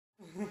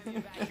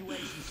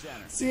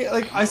See,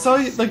 like, I saw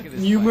you, like,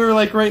 you were,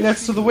 like, right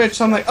next to the witch,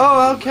 so I'm like,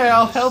 oh, okay,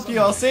 I'll help you,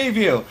 I'll save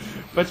you.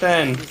 But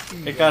then,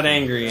 it got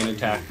angry and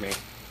attacked me.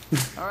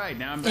 Alright,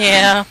 now I'm back.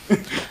 Yeah.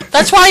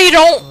 That's why you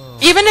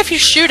don't, even if you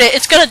shoot it,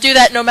 it's gonna do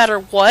that no matter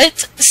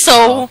what,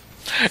 so,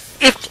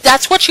 if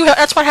that's what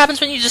happens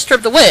when you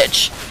disturb the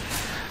witch.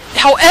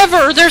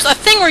 However, there's a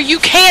thing where you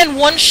can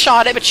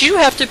one-shot it, but you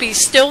have to be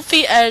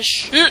stealthy as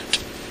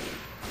shit.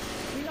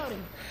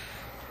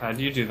 How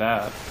do you do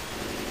that?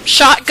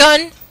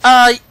 Shotgun,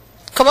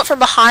 come up from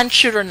behind,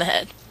 shoot her in the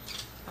head.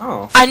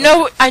 Oh. I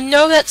know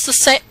that's the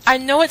same, I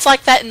know it's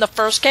like that in the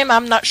first game,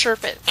 I'm not sure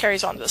if it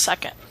carries on to the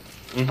second.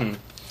 Mm-hmm.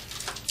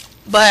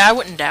 But I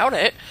wouldn't doubt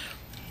it.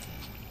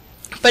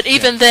 But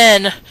even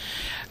then,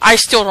 I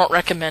still don't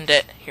recommend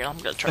it. Here, I'm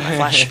gonna turn my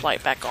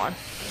flashlight back on.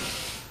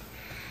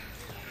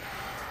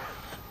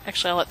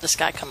 Actually, I'll let this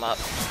guy come up.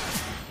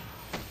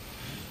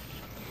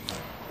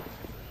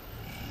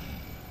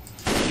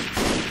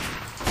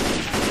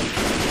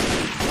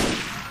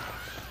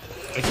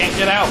 I can't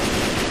get out.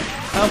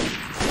 Help.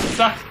 I'm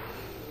stuck.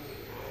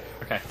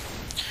 Okay.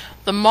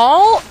 The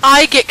mall,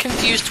 I get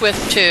confused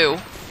with too.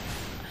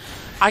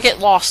 I get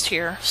lost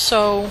here,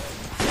 so...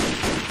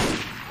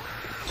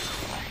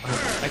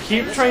 I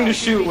keep trying to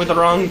shoot with the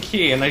wrong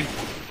key, and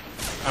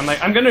I'm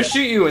like, I'm gonna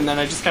shoot you, and then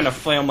I just kind of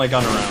flail my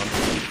gun around.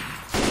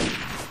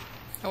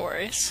 No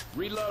worries.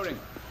 Reloading.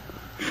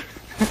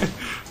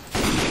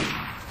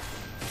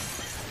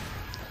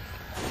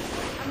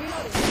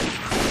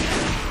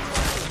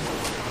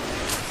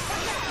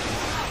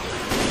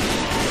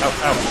 Oh,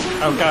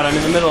 oh, oh god, I'm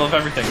in the middle of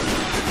everything.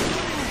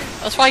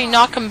 That's why you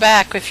knock them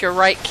back with your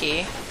right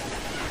key.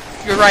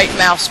 Your right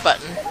mouse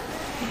button.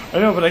 I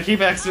know, but I keep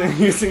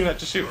accidentally using that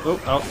to shoot. Oh,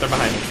 oh, they're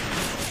behind me.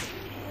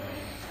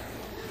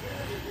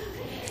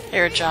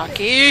 Here,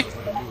 jockey.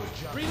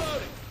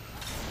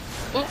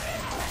 Oop.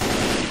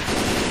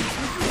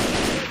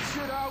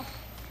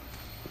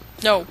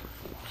 No.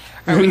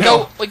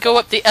 Alright, we go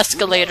up the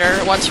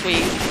escalator once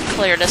we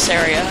clear this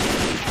area.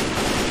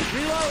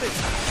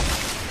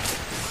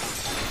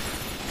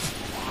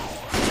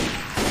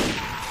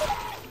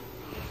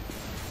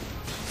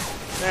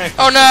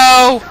 Oh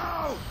no!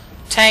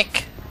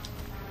 Tank.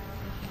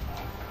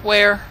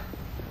 Where?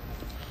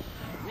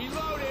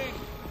 Reloading.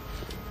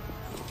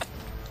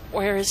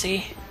 Where is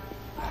he?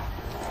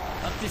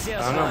 Up this I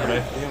don't know, but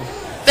I feel...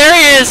 There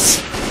he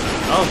is!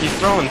 Oh, he's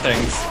throwing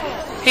things.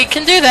 He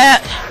can do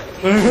that.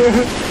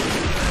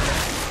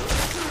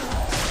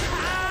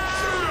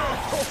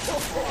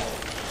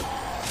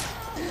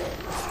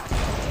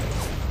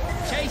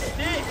 Chase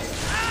this.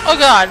 Oh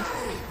god.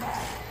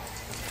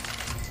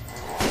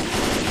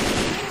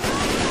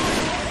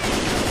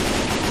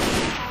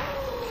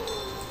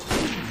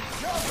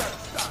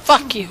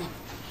 Fuck you.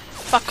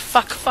 Fuck,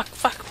 fuck, fuck,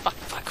 fuck, fuck,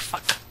 fuck,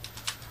 fuck.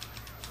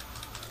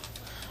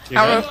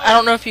 I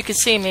don't know if you can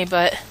see me,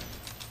 but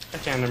I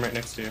can, I'm right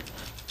next to you.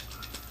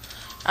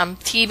 I'm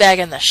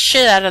teabagging the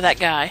shit out of that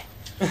guy.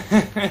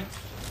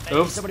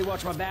 Oops. Somebody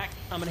watch my back.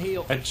 I'm gonna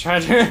heal. I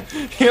tried to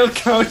heal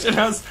Coach and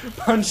I was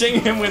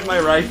punching him with my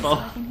rifle.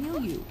 I can heal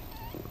you.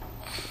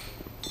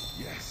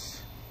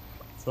 Yes.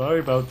 Sorry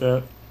about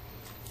that.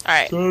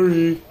 Alright.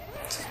 Sorry.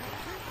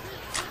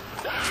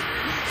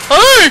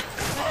 Hey!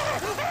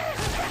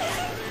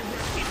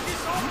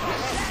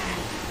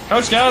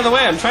 Coach, get out of the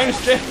way, I'm trying to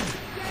shoot.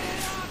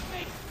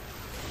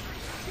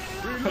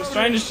 I was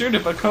trying to shoot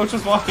it, but Coach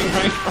was walking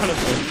right in front of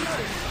me.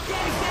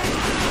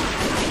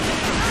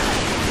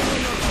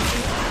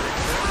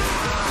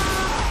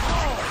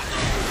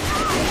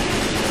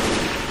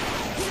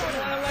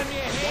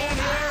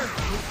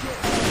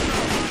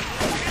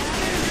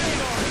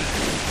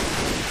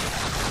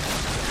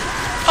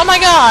 Oh my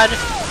god!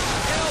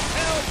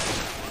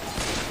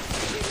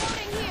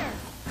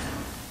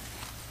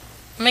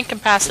 I'm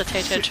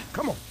incapacitated.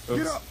 Come on.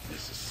 Oops. Get up.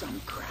 This is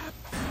some crap.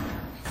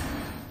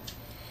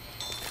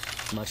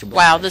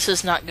 Wow, this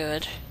is not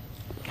good.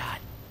 God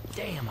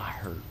damn, I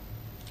hurt.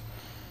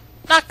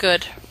 Not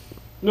good.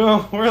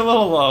 No, we're a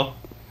little low.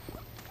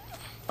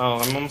 Oh,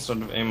 I'm almost out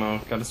of ammo.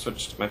 Gotta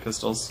switch to my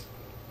pistols.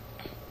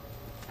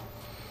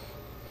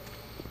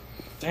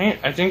 Dang it,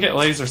 I didn't get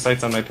laser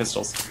sights on my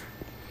pistols.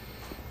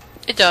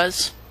 It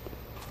does.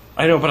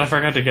 I know, but I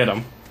forgot to get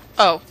them.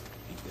 Oh.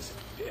 This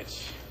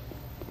bitch.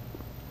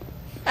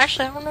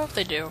 Actually, I don't know if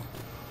they do.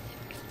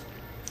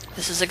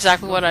 This is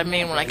exactly what I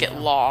mean when I get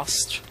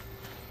lost.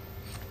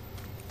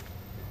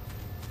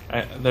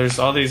 There's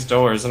all these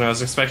doors, and I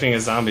was expecting a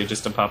zombie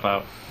just to pop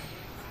out.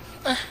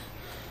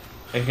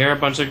 I hear a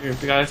bunch of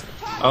guys.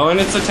 Oh, and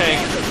it's a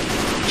tank.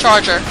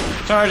 Charger.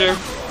 Charger.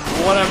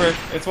 Whatever.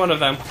 It's one of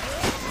them.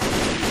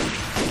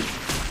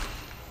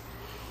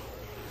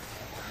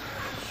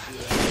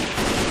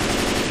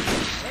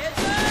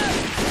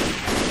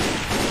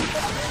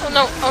 Oh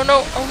no, oh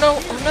no, oh no,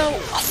 oh no.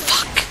 Oh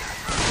fuck.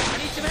 I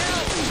need some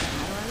help.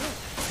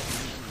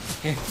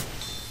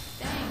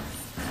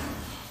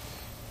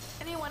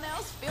 Anyone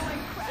else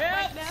feeling crap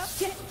right now?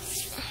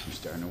 You're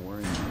starting to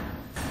worry me.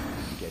 I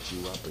can get you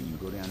up, but you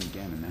go down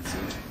again, and that's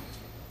it.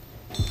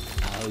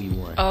 Oh, you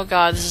want? Oh Oh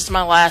god, this is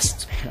my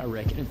last I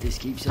reckon if this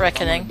keeps up,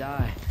 reckoning. I'm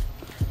gonna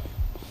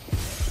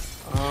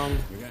die.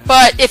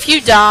 But if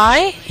you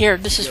die, here,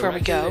 this is where we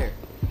go.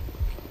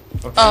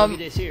 Look at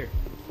this here.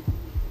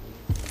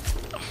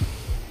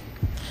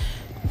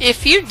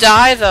 If you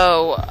die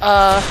though,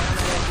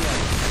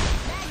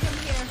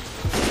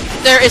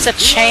 there is a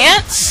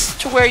chance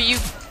to where you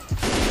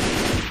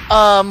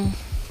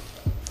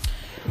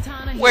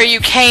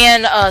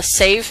can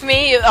save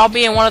me. I'll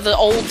be in one of the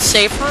old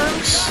safe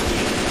rooms.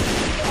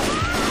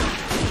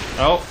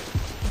 Oh.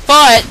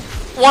 But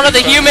one of the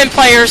human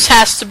players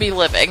has to be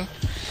living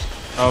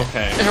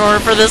Okay. in order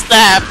for this to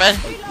happen.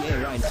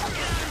 Yeah, right.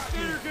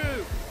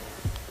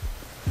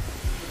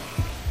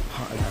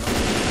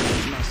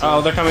 Oh,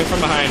 they're coming from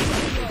behind.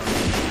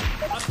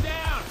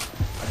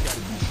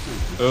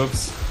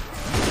 Oops.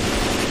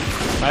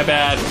 My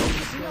bad.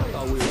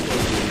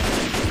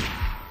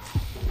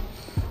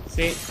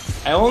 See,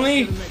 I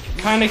only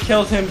kind of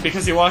killed him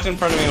because he walked in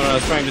front of me when I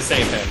was trying to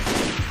save him.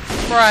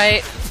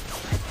 Right.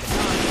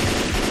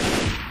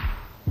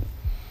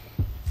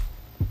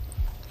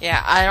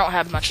 Yeah, I don't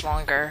have much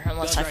longer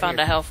unless I found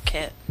a health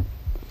kit.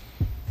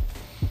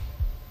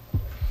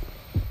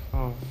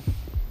 Oh.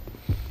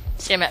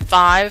 See, I'm at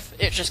 5.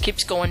 It just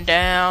keeps going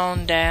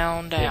down,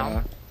 down, down.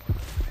 Yeah.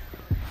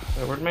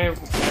 Wait, where'd my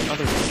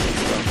other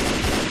pistols go?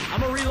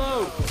 I'm a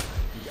reload.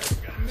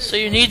 So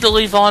you need to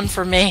leave on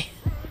for me.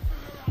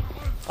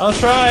 I'll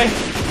try.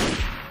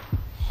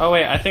 Oh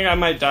wait, I think I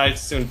might die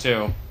soon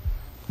too.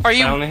 Are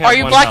you I only have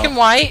one black health. and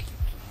white?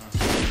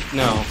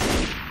 No.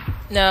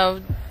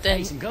 No. Then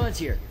Hey, some guns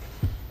here.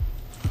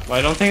 Well,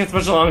 I don't think it's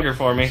much longer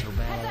for me. So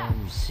bad I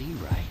don't see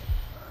right.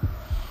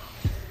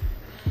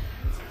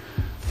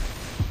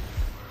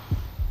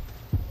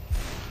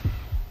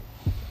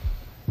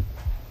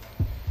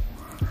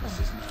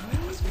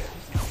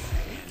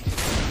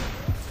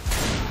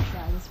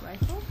 Try this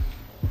rifle.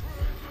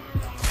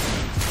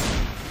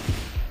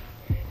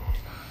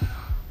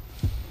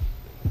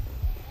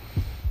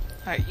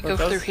 alright, you What go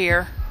does? through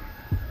here.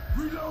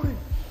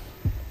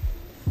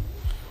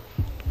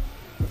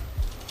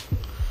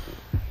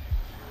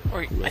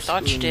 Or I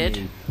thought you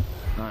did.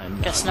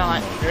 I'm Guess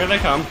not. Here they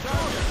come. And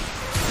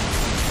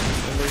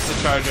there's the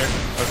charger.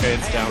 Okay,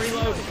 it's down.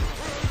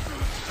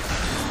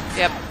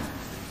 Yep.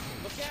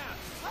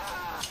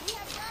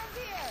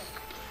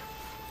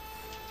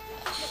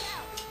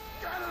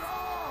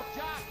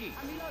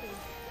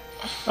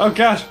 Oh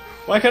god,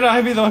 why could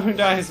I be the one who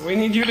dies? We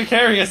need you to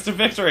carry us to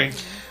victory.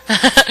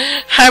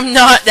 I'm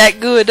not that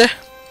good.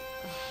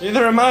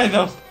 Neither am I,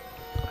 though.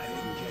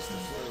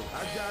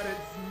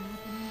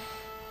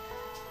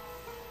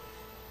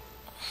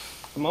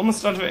 I'm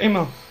almost out of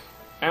ammo.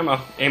 Ammo.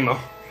 I'm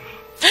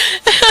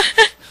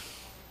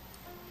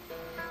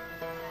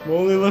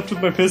only left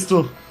with my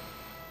pistol.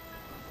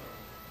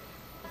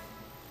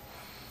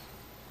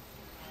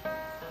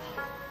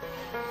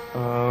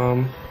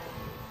 I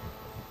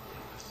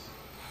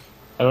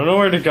don't know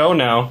where to go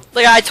now.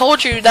 Like I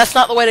told you, that's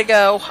not the way to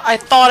go. I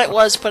thought it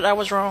was, but I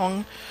was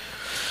wrong.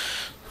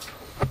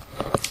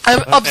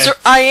 Okay.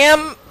 I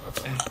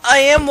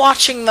am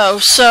watching though,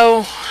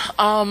 so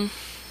I'm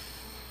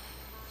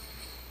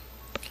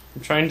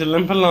trying to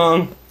limp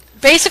along.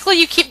 basically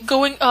you keep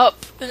going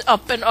up and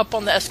up and up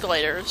on the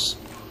escalators.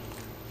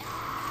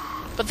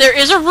 But there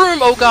is a room,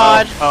 oh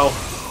god. Oh.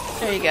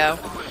 There you go.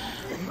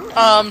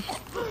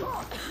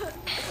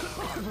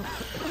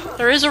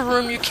 There is a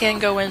room you can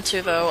go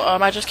into though.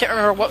 I just can't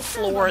remember what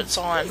floor it's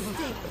on.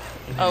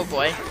 Oh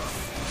boy.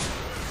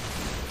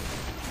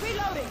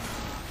 Reloading.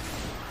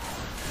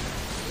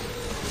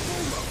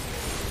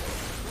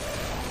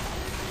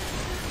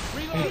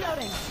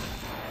 Reloading.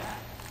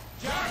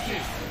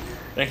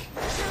 Thank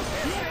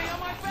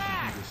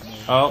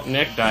Oh,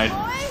 Nick died. Boys,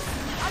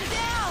 I'm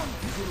down.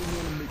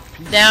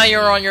 Now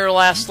you're on your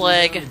last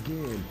leg.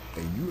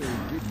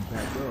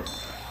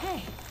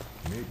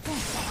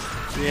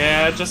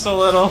 Yeah, just a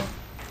little.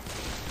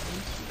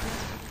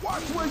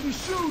 Watch where you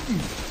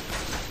shooting.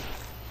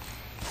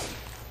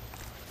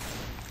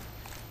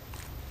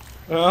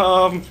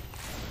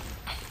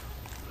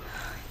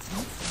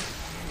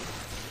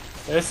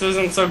 This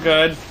isn't so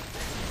good.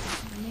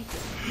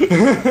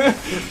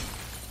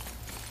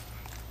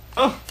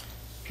 Oh,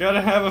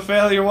 gotta have a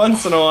failure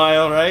once in a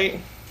while, right?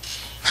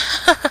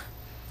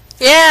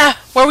 Yeah,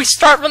 where we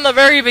start from the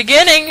very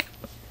beginning.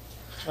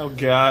 Oh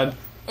god.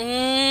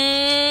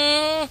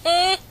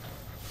 Mm-hmm.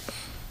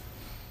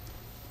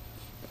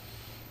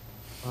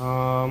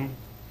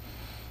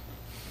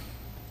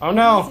 Oh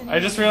no! I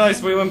just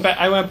realized we went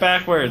I went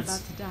backwards.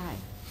 About to die.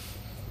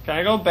 Can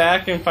I go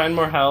back and find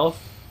more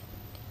health?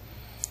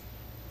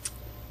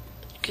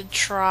 You could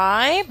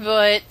try,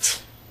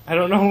 but I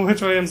don't know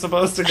which way I'm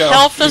supposed to go.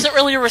 health doesn't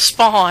really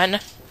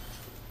respawn.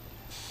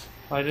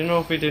 I didn't know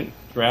if we didn't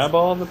grab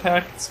all the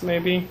packets,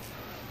 maybe.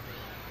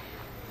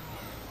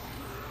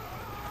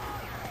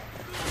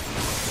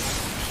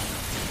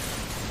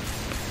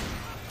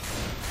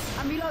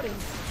 I'm reloading.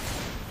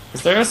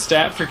 Is there a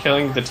stat for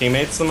killing the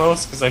teammates the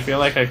most? Because I feel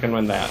like I can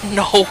win that.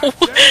 No.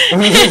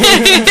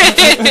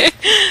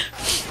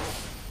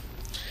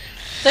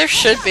 There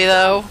should be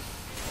though.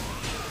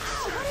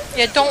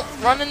 Yeah, don't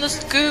run in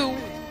this goo.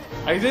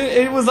 I did.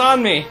 It was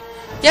on me.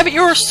 Yeah, but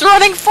you were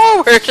running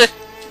forward.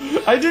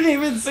 I didn't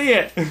even see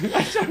it.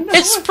 I don't know.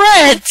 It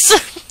spreads.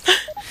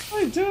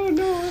 I don't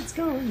know what's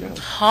going on.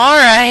 All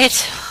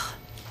right.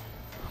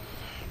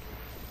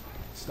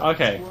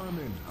 Okay.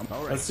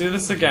 Let's do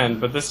this again,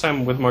 but this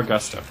time with more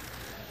gusto.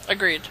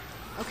 Agreed.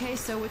 Okay,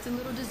 so it's a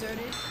little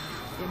deserted.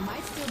 There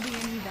might still be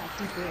any that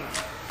deep air.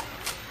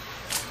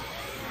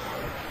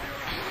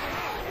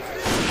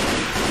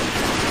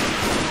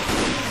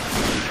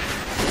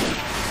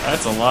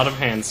 That's a lot of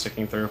hands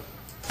sticking through.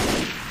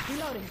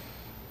 Reloading.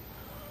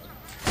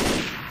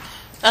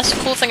 That's the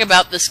cool thing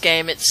about this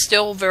game. It's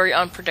still very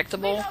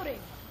unpredictable Reloading.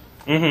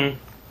 Mm-hmm.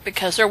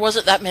 because there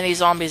wasn't that many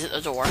zombies at the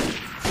door.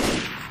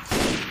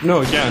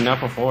 No, yeah, not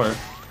before.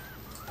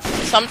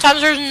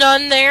 Sometimes there's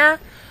none there.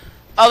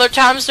 Other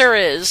times there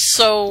is.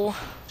 So,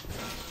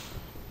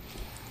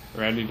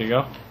 Ready to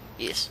go?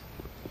 yes.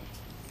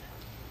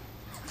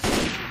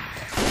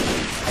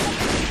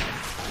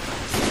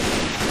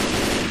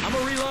 I'm a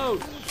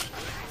reload.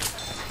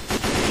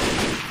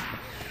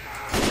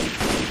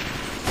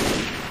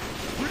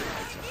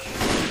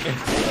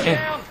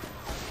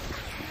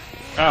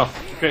 Ow.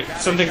 Great.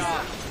 Something.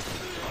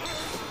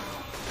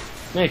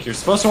 Nick, you're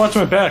supposed to watch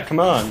my back. Come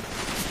on.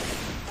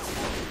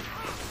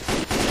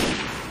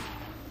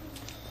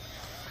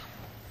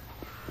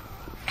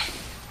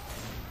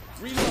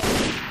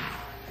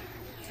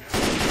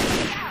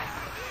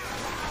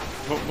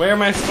 Where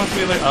am I supposed to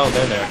be? Like, oh,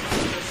 they're there.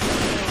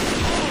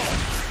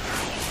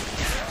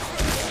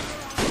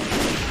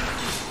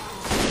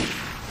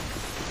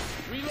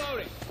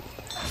 Reloading.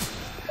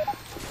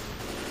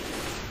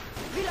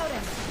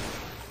 Reloading.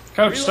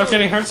 Coach, stop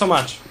getting hurt so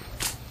much.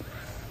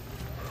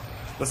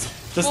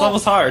 This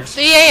level's hard.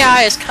 The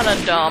AI is kind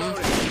of dumb.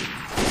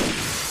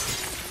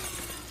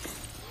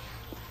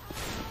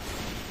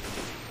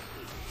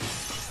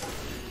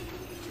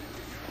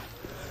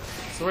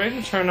 So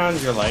ready to turn on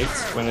your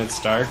lights when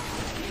it's dark?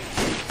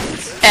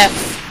 F.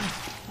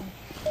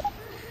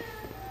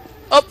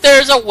 Oh,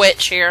 there's a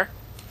witch here.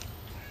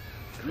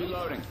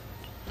 Reloading.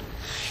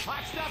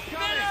 Hot stuff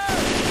coming.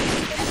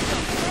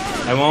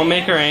 I won't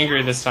make her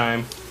angry this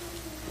time.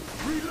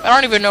 I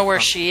don't even know where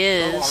she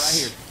is. Right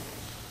here.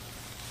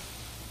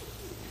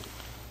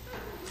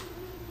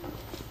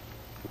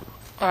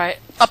 Alright,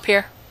 up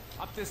here.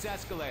 Up this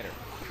escalator.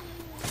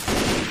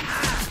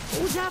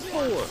 What was that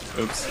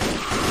for? Oops.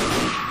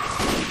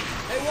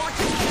 Hey, watch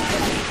it.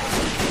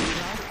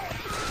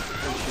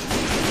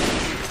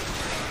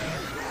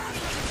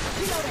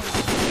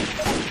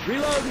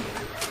 Reloading.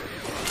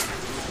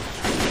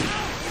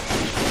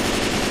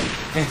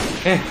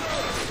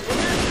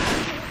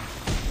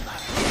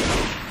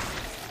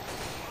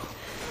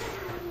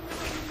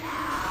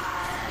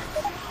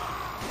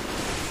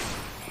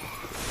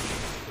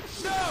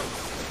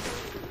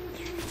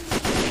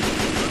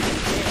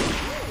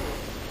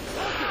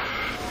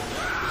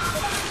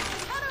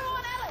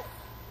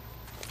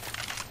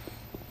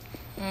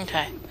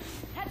 Okay.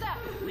 Heads up.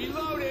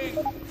 Reloading.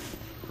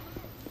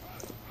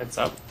 Heads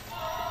up.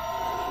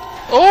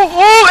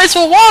 Oh, it's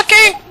a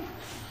walking!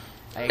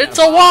 It's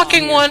a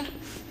walking one.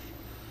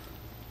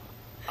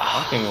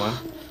 Walking one.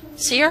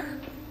 See her?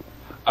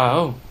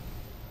 Oh.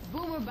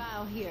 Boomer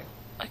bile here.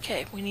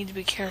 Okay, we need to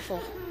be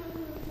careful.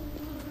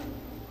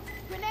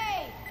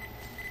 Grenade.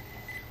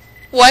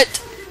 What?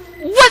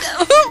 What?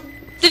 Who?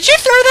 Did you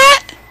throw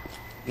that?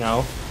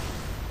 No.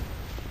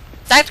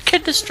 That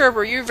could disturb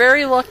her. You're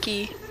very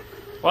lucky.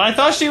 Well, I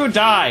thought she would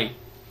die.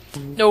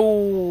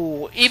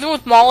 No. Even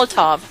with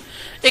Molotov.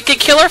 It could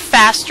kill her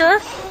faster.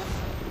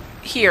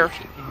 Here.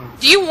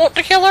 Do you want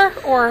to kill her,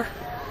 or...?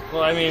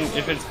 Well, I mean,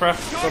 if it's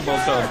preferable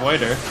to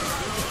avoid her.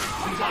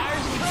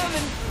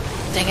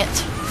 Dang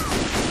it.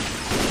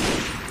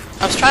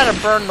 I was trying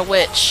to burn the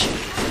witch.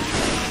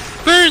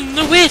 Burn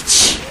the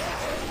witch!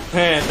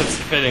 That's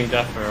a fitting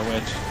death for a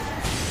witch.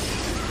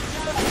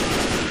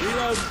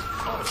 Reload.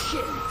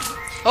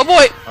 Oh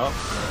boy! Oh.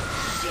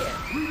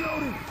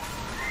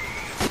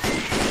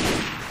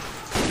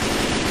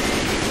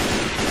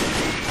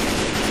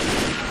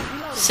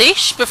 See?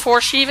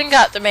 Before she even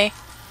got to me.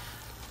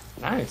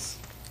 Nice.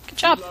 Good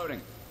job.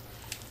 Reloading.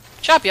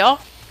 Good job, y'all.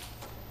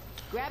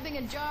 Grabbing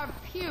a jar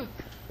of puke.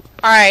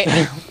 Alright,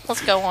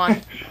 let's go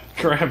on.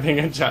 Grabbing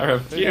a jar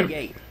of Through the puke.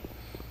 gate.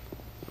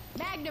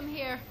 Magnum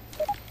here.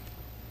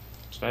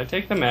 Should I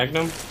take the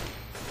Magnum?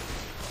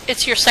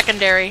 It's your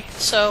secondary,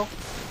 so...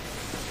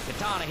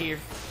 Katana here.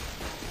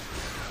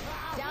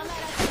 Down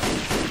that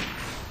escalator.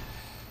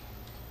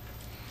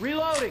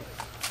 Reloading.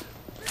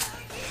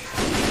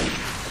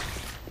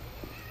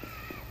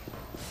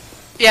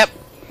 Yep.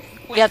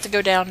 We have to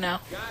go down now.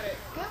 Got it.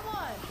 Good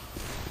one.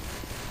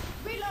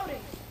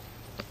 Reloading.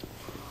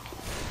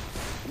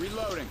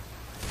 Reloading.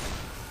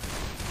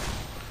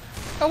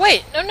 Oh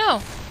wait,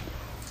 no.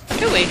 Or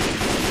do we?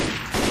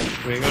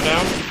 Do we go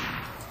down?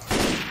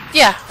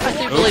 Yeah, I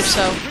do believe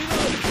so.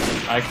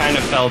 I kind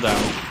of fell down.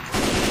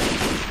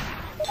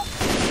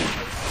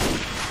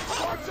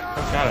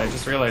 Oh god, I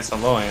just realized how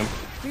low I am.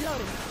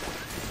 Reloading.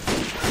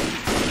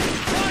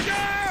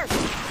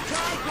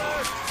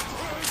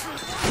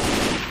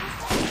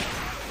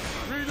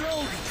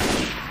 Reload!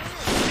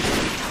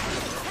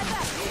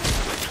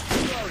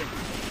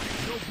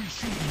 Don't be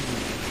shooting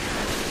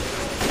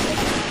me.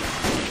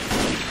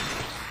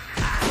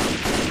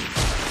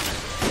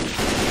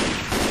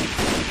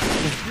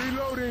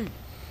 Reloading!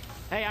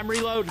 Hey, I'm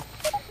reloading.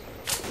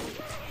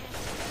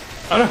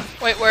 Oh no!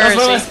 Wait, where That's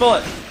my is last he?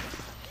 bullet.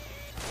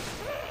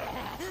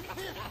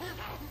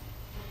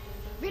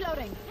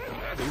 Reloading.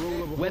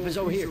 Weapons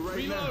over here.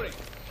 Reloading!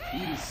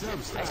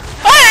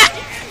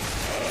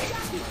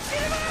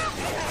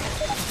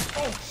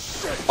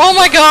 Oh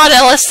my god,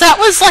 Ellis, that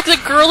was like the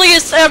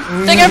girliest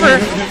thing ever.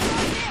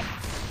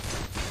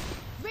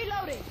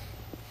 Reloading.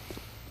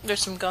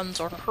 There's some guns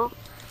on her.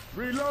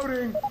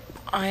 Reloading!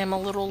 I am a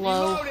little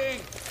low.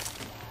 Reloading!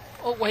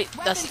 Oh wait,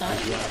 that's not.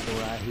 Rifle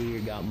right here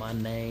got my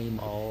name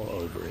all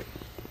over it.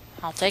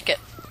 I'll take it.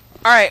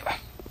 Alright.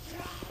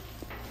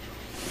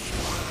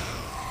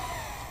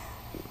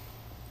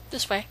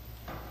 This way.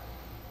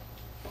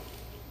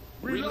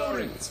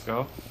 Reloading! Let's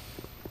go.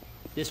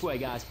 This way,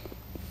 guys.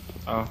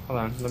 Oh, hold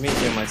on. Let me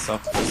heal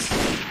myself. Patch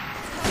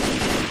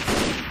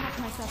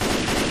myself.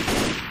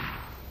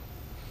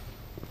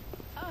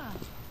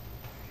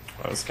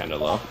 That was kind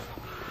of low.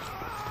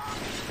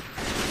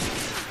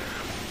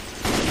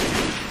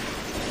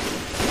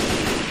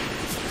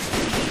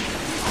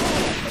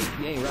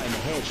 You ain't right in the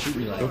head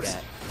shooting me like Oops.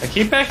 that. I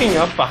keep backing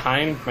up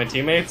behind my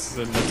teammates,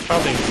 and that's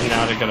probably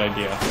not a good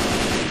idea.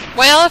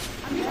 Well,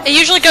 it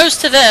usually goes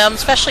to them,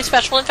 especially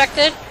special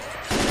infected.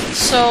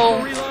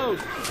 So, Reload!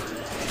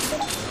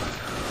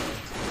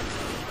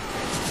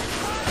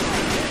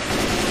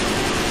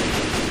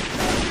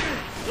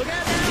 Look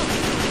out now!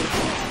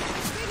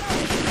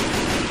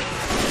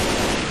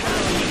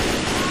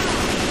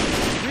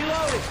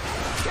 Reloading!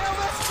 Kill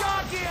this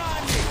jockey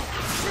on me!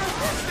 Shoot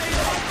this thing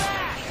in the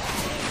back!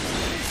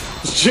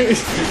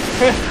 Jeez.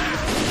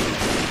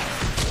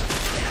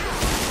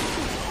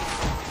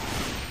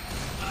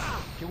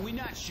 Can we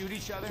not shoot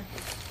each other?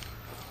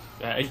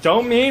 I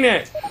don't mean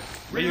it.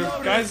 But your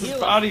Reloading, guys' heal.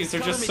 bodies are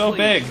Cover just me, so please.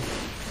 big.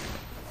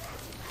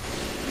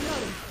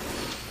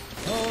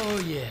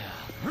 Oh yeah.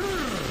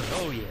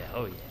 Oh yeah,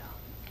 oh yeah.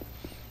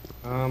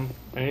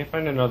 I need to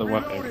find another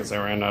weapon because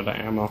I ran out of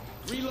ammo.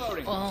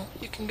 Reloading! well,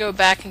 you can go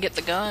back and get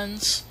the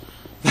guns.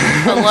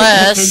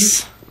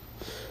 Unless...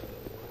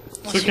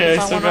 It's okay,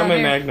 I still got my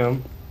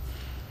magnum.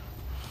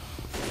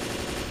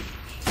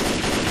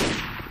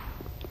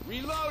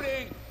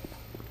 Reloading!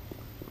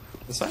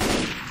 This way?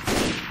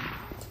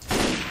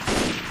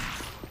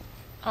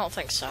 I don't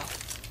think so.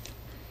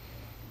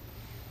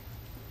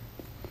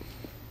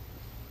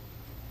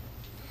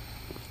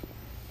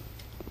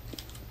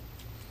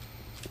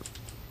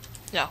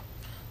 No.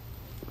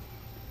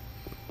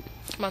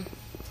 Come on.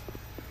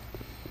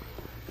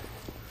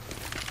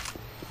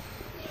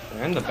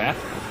 They're in the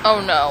bathroom.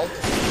 Oh no.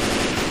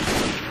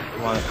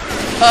 What?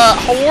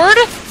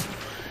 Horde?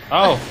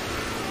 Oh!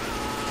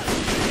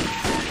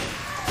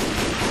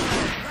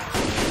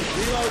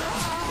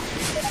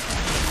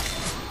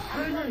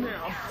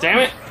 Damn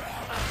it!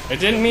 I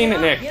didn't mean it,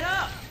 Nick.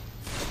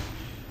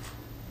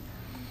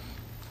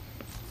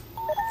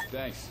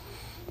 Thanks.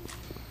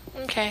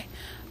 Okay.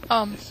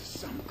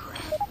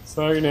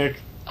 Sorry, Nick.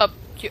 Up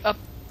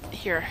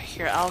here,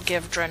 I'll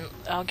give him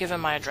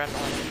my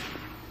adrenaline.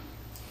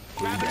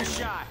 Grabbing a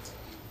shot.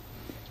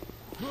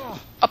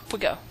 Up we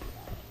go.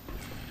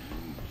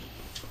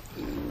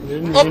 I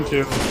didn't mean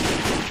to.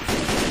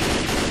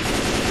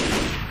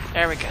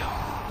 There we go.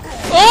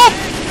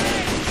 Oh!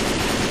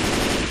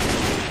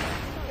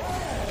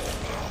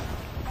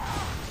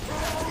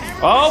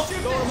 Oh!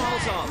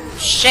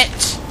 Shit!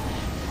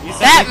 You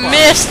said That me far.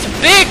 missed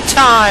big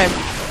time!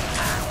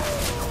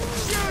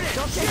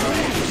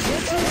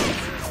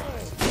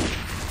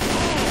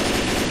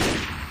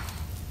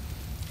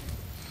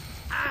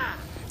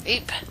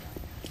 Eep.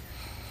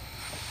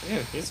 Ew,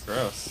 he's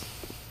gross.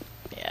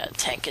 Yeah,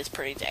 tank is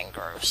pretty dang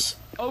gross.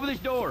 Over this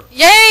door.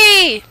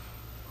 Yay!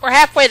 We're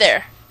halfway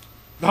there.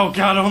 Oh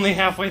god, only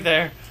halfway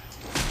there.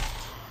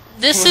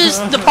 This is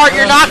the part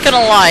you're not gonna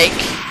like.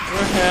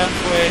 We're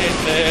halfway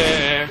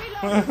there.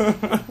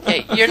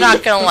 Okay, you're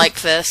not gonna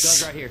like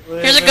this. Right here.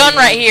 Here's a gun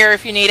right here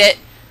if you need it.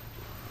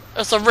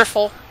 It's a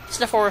riffle.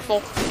 Sniffle riffle.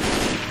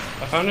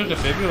 I found a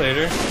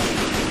defibrillator.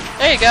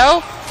 There you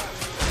go.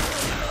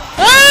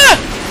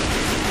 Ah!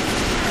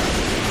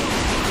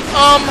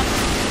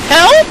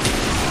 Help?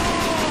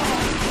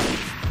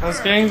 I was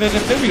getting the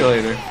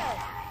defibrillator.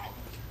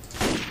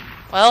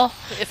 Well,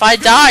 if I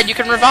died, you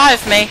can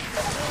revive me.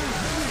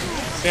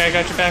 See, I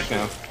got your back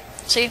now.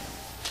 See?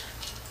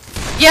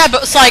 Yeah,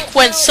 but it's like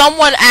when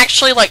someone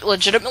actually, like,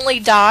 legitimately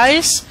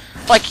dies,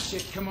 like,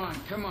 Shit, come on,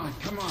 come on,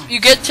 come on. you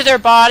get to their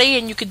body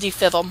and you can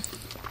defib them.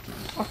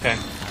 Okay.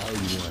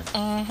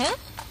 Mm-hmm.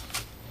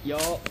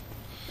 Y'all,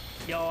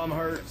 I'm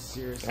hurt.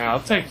 Seriously. Yeah, I'll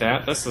take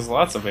that. This is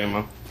lots of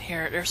ammo.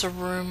 Here, there's a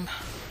room.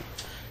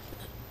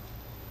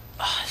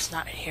 Oh, it's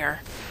not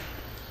here.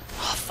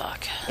 Oh,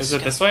 fuck. Is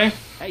it this way?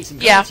 Hey,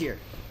 some Yeah. guns here.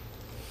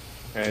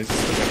 Okay, I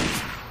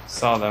just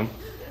saw them.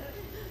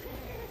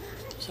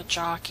 There's a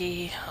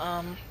jockey.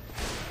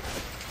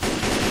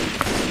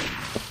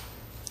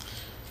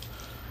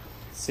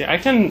 See, I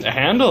can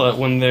handle it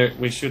when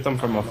we shoot them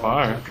from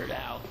afar.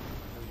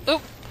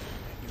 Oop.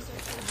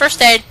 First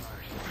aid.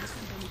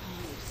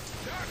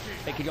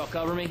 Hey, can y'all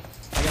cover me?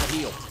 I gotta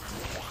heal.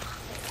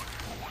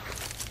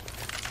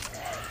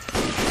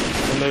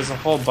 And there's a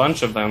whole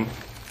bunch of them.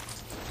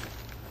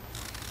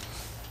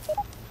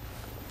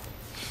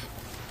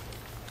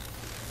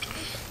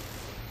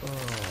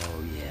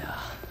 Oh, yeah.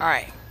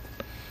 Alright.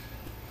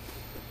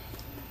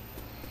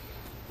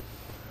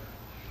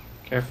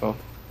 Careful.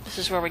 This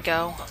is where we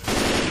go.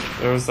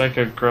 There was like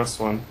a gross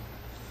one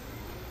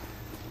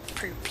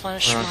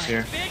Replenish around my...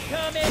 here. Big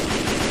coming!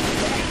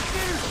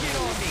 Get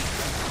on me!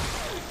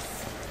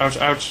 Ouch,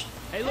 ouch.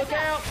 Hey, look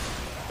out!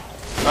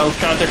 Oh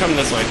god, they're coming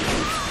this way.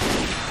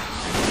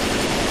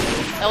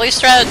 At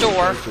least they're at a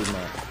door.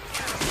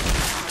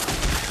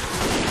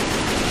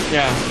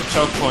 Yeah,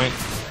 choke point.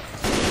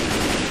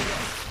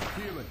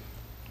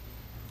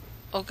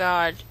 Oh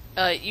god.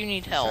 You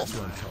need help.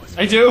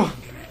 I do!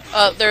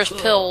 There's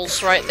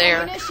pills right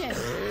there.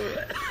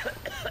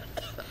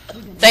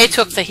 They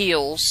took the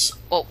heals.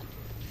 Well,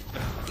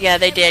 yeah,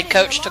 they did.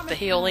 Coach took the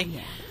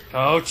healing.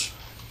 Coach.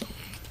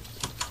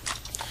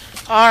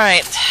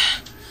 Alright.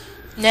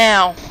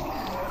 Now.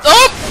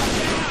 Oh!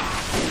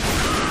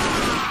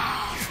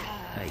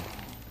 Hey,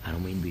 I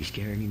don't mean to be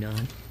scaring you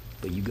none,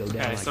 but you go down.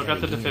 Okay, I like still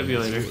that got the again,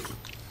 defibrillator.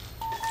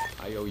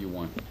 I owe you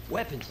one.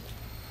 Weapons.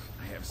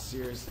 I have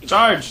serious.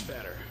 Charge!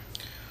 Better.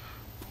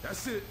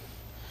 That's it.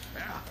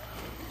 Now,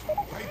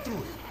 right through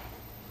it.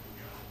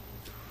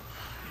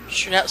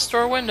 Shoot out the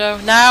store window.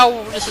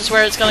 Now, this is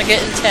where it's gonna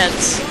get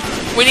intense.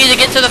 We need to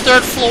get to the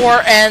 3rd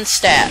floor and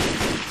stat.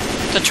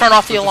 To turn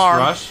off the alarm.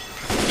 Rush?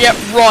 Yep,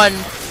 run.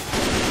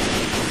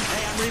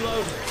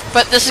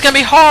 But this is gonna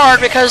be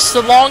hard because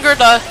the longer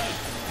the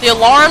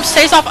alarm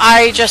stays off,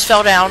 I just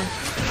fell down.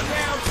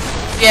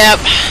 Yep.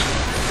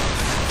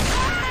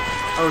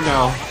 Oh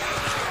no.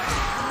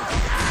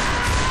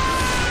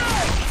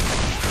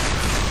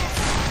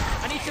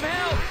 I need some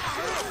help!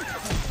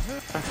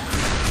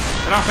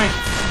 Get off me!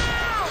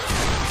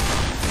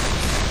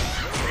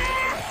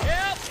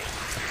 Help!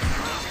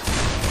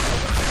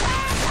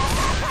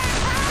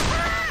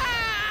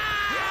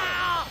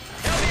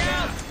 Help me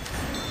out!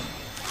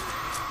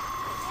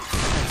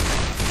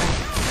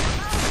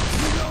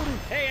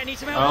 Hey, I need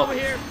some help Oh. over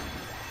here!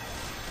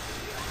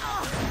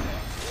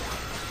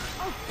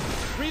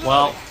 Reload.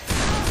 Well,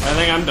 I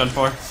think I'm done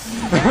for.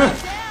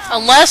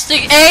 Unless the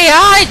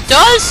AI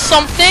does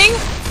something.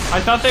 I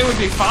thought they would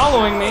be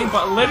following me,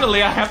 but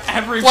literally I have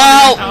everybody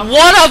Well, now.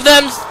 one of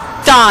them's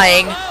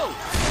dying.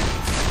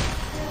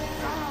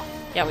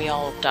 Yeah, we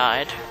all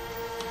died.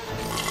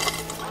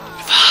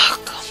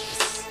 Fuck.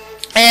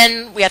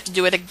 And we have to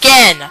do it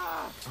again.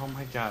 Oh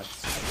my god.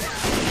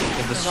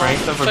 With the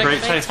strength of a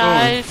great typhoon.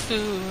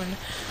 typhoon.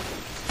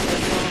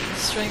 The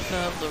strength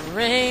of the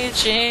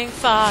raging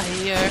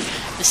fire,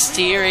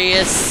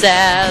 mysterious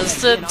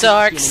as the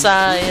dark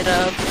side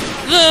of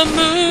the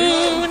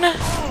moon.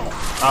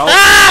 Oh.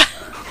 Ah!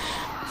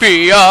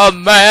 Be a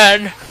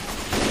man.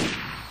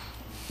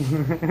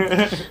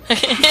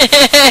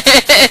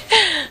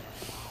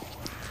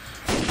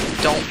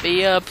 Don't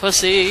be a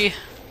pussy.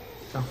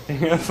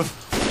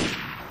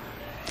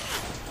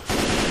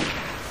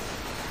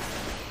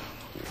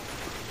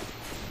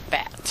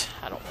 Bat.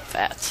 I don't want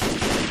bats.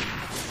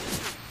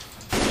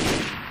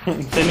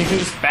 Then you can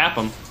just bap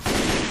them.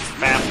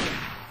 Bap.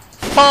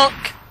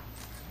 Bonk.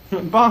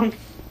 Bonk.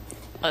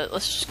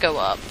 Let's just go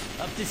up.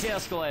 Up this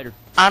escalator.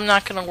 I'm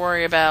not gonna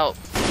worry about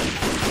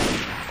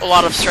a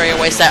lot of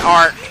strayaways that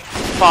aren't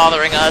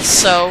bothering us,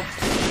 so...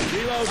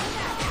 Reload.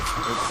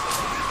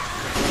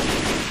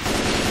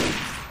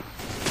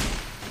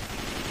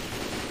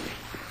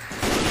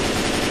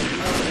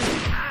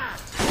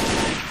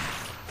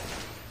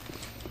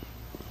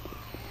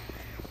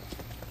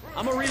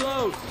 I'm a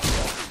reload.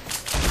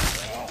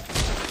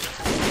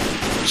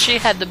 She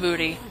had the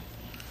booty.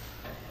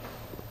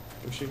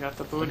 She got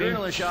the booty.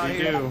 Adrenaline shot She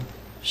here. do.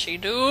 She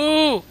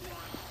do!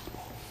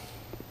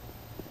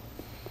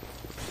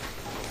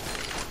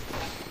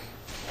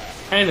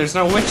 Hey, there's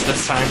no witch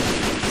this time.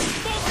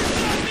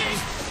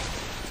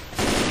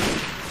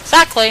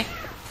 Exactly.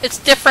 It's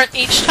different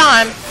each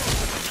time.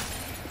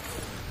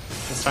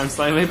 This time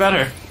slightly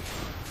better.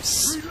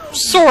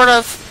 Sort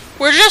of.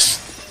 We're just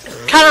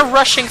kind of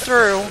rushing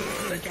through.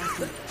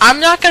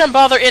 I'm not gonna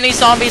bother any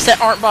zombies that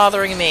aren't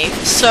bothering me,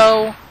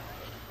 so...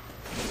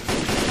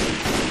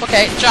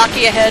 Okay,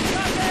 jockey ahead.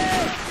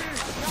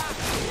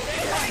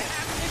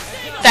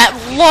 That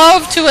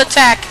love to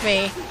attack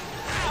me.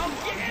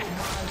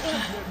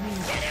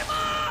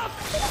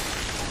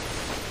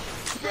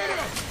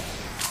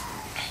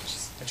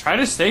 I try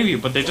to save you,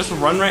 but they just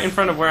run right in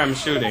front of where I'm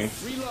shooting.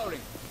 Reloading.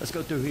 Let's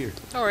go through here.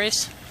 No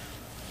worries.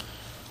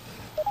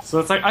 So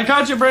it's like, I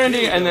got you,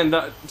 Brandy! And then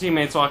the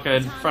teammates walk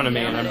in front of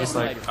me, and I'm just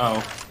like,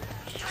 oh.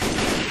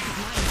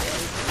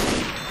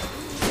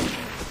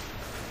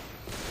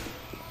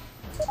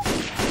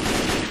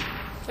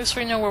 least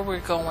we know where we're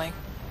going.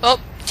 Oh,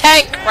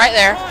 tank! Right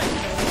there.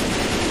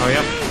 Oh,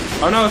 yep.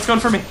 Oh no, it's going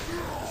for me.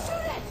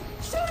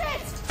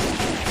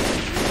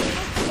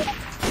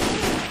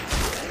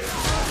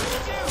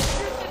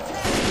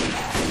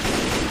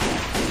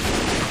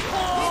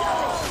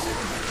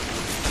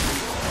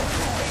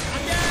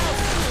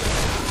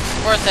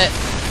 Worth it.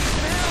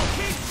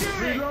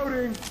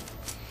 Reloading.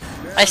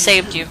 I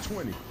saved you.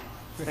 20.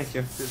 Thank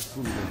you. That's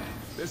proven.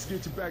 Let's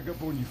get you back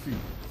up on your feet.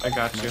 I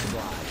got you.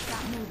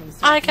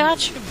 I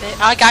got you, bitch.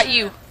 I got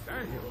you.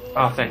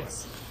 Oh,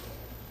 thanks.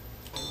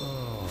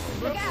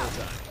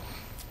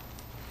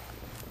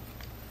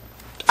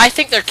 I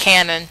think they're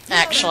canon,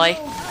 actually.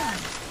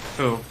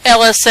 Who?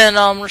 Ellis and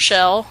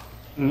Rochelle.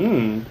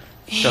 Come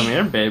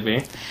here,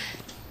 baby.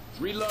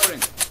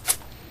 Reloading.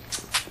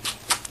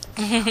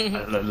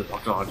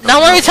 Oh, God.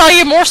 Now let me tell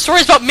you more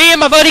stories about me and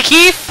my buddy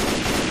Keith.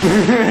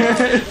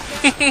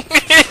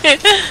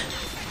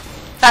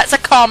 That's a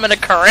common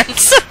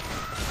occurrence.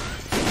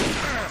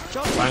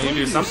 Why don't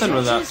you do something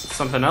with that?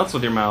 Something else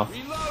with your mouth?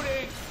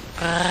 Reloading.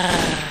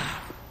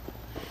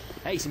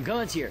 Hey, some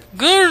guns here.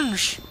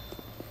 Guns.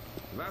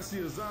 If I see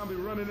a zombie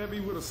running at me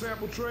with a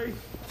sample tray,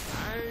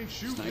 I ain't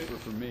shooting. Sniper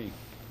for me.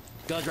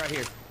 Guns right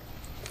here.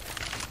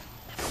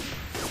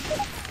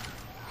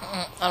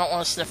 I don't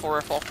want a sniffle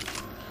rifle.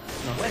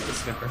 No, like the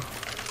sniffer.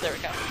 There we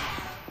go.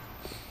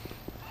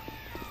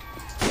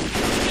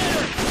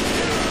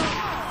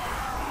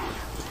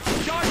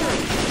 Charger.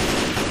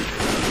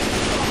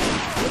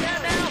 Look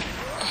out now.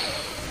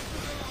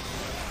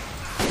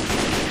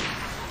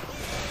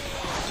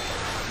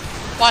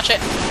 Watch it.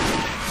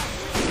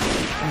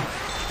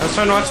 I was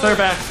trying to watch their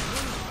back.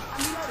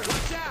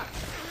 Watch out.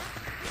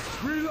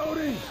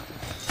 Reloading.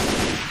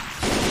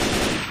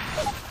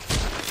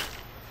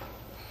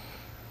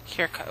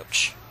 Here,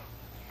 coach.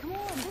 Come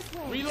on, this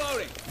way.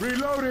 Reloading.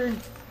 Reloading.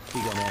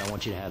 Here you go, man. I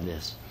want you to have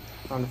this.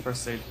 On the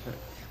first aid kit.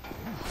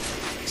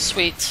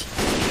 Sweet.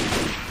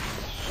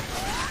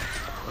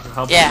 It'll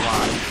help Yeah. a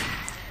lot.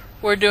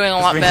 We're doing a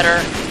lot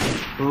better.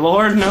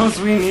 Lord knows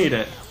we need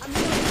it.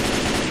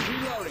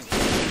 Reloading.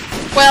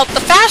 Well, the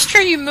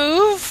faster you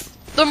move,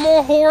 the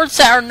more hordes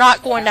that are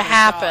not going to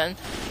happen.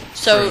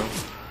 So, True.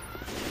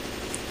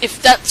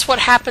 if that's what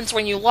happens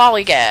when you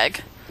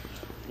lollygag.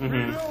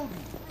 Mm-hmm.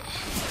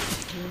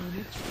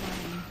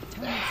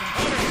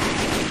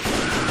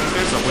 I think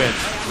there's a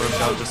witch.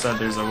 Rochelle just said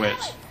there's a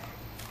witch.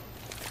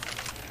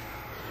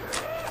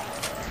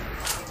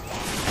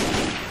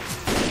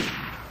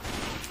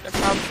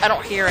 I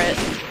don't hear it.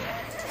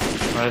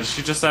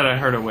 She just said I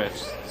heard a witch,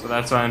 so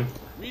that's fine.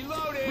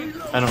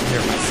 Reloading. I don't hear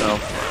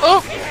myself.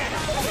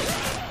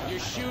 Oh! You're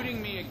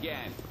shooting me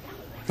again.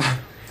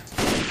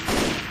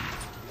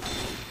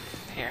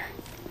 Here.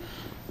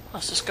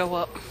 Let's just go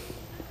up.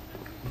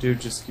 Dude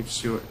just keeps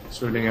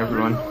shooting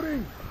everyone.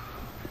 Reloading.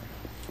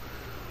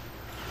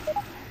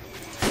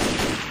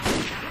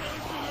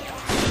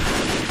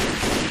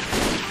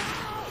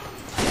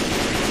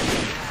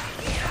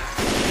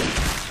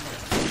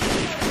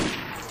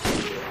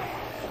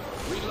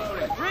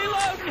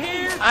 Reloading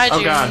here. I Oh,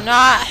 do God.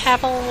 not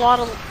have a lot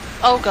of...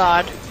 Oh,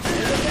 God.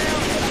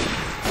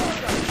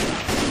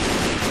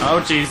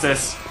 Oh,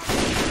 Jesus.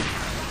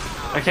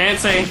 I can't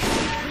see.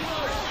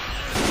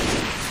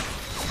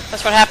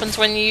 That's what happens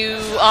when you,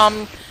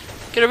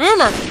 get a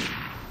boomer.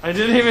 I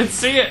didn't even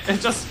see it.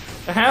 It just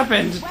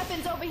happened.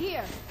 Weapons over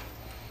here.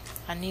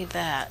 I need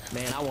that.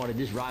 Man, I wanted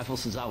this rifle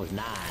since I was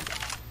 9.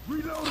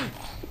 Reloading.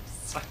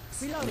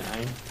 Reloading.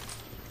 Nine.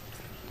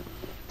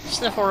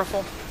 Sniffle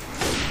rifle.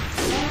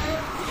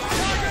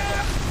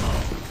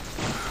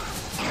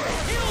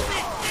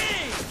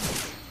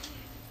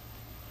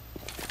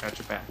 Got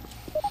your back.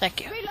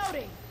 Thank you.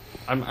 Reloading.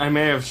 I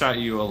may have shot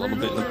you a little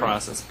bit in the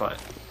process, but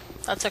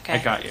That's okay. I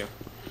got you.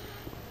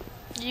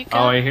 You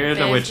Oh, I hear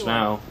the me. witch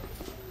now.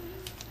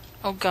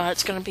 Oh, God,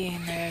 it's gonna be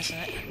in there, isn't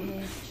it?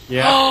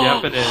 Yeah,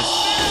 yep, it is.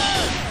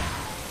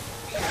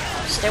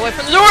 Stay away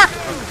from the door!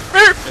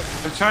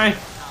 I'm trying.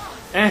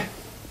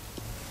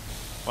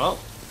 Well,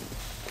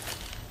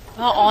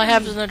 Well, all I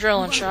have is an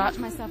adrenaline shot. Watch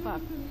myself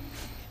up.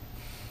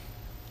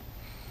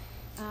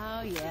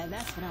 Oh yeah,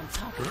 that's what I'm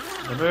talking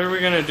about. what are we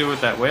gonna do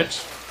with that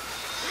witch?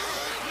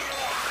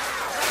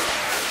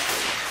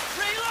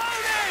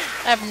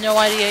 I have no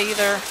idea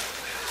either.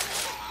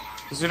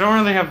 Because we don't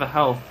really have the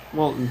health.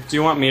 Well, do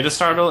you want me to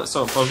startle it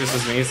so it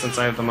focuses me since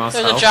I have the most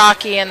There's health? a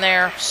jockey in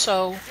there,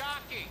 so...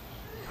 Jockey.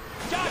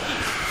 Jockey.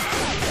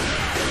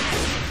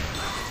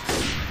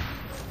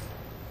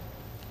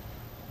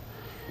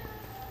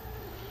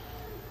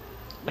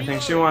 I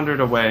think she wandered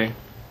away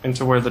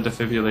into where the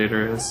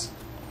defibrillator is.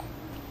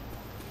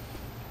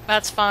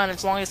 That's fine,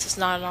 as long as it's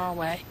not in our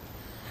way.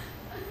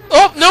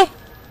 Oh, nope!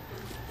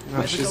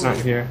 No, she's not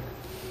here.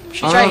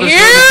 She's Oh, right there's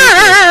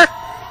here!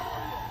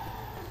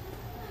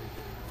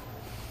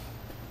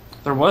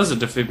 There was a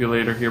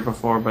defibrillator here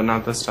before, but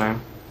not this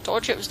time.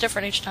 Told you it was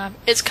different each time.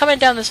 It's coming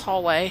down this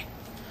hallway.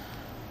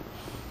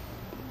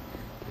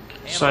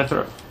 Should I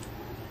throw?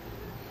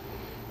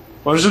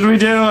 What should we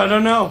do? I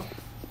don't know.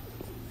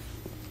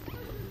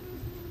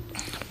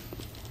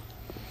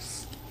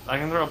 I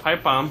can throw a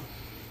pipe bomb.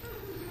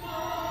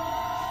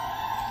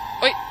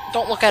 Wait,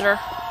 don't look at her.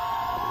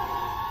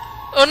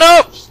 Oh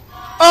no!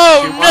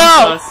 Oh She no!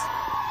 wants us.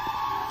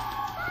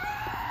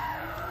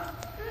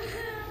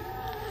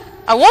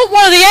 I want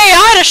one of the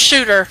AI to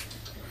shoot her.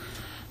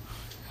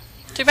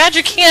 Too bad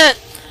you can't.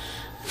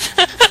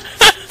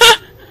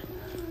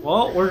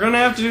 Well, we're gonna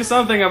have to do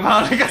something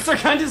about it. I guess we're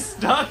kind of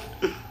stuck.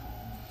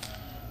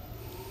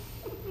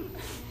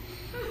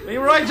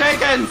 Leroy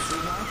Jenkins!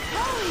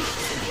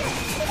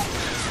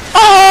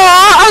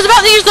 Oh, I was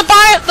about to use the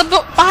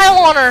bile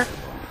on her.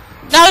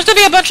 Now there's gonna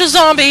be a bunch of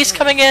zombies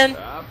coming in.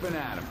 Up and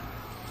at him.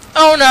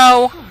 Oh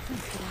no.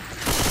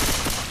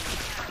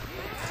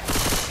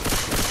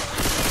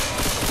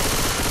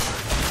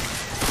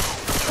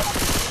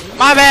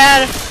 My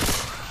bad.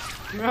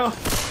 No,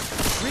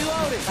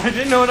 Reloading. I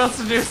didn't know what else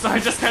to do, so I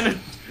just kind of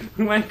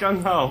went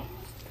gung-ho.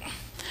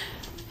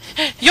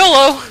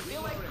 YOLO.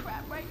 Feel like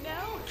crap right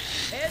now?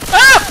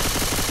 Ah!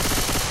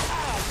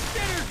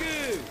 Dinner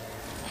good.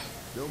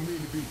 Don't mean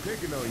to be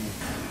picking on you.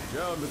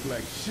 Y'all look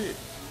like shit.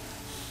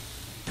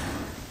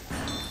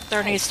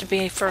 There needs to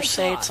be first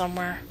aid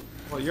somewhere.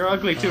 Well, you're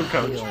ugly too,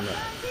 Coach.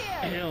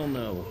 Hell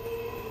no.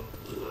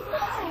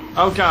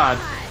 Oh God.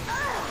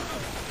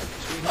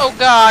 Oh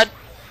god.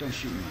 Don't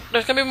shoot me.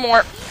 There's gonna be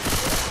more.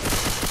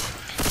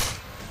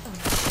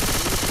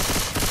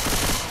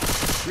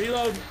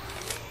 Reload.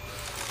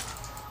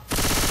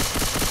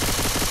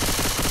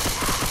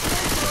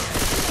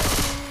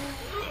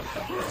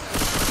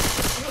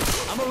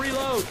 I'm a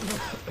reload.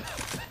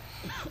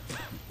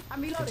 I'm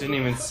I reloading. didn't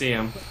even see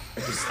him.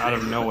 Just out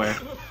of nowhere.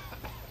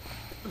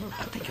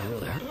 I think you're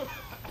over there.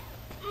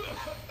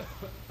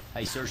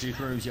 Hey, search these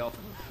rooms, y'all.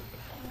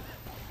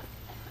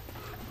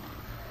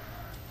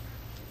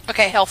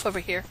 Okay, health over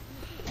here.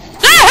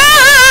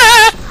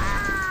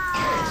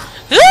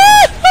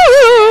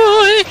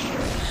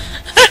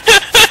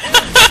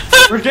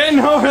 We're getting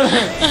over there.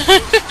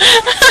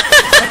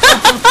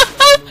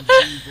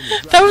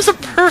 That was a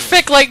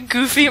perfect, like,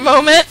 goofy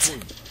moment.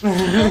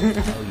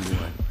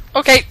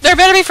 Okay, there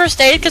better be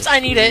first aid, because I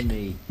need it.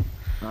 Me.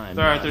 I'm Alright,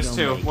 not there's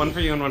gonna two. make One for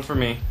you and one for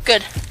me.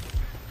 Good.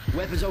 it.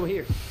 Weapons over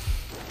here.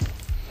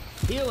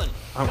 Healing.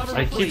 Oh,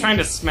 I keep trying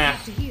to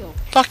smack. To heal.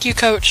 Fuck you,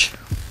 coach.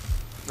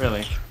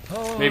 Really.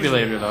 Maybe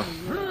later, though.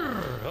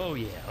 Oh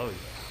yeah, oh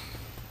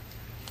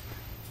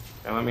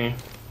yeah. Okay,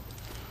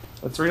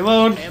 let's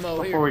reload Ammo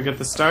before here. we get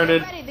this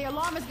started. Ready, the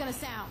alarm is gonna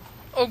sound.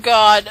 Oh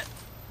god.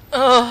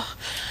 Ugh.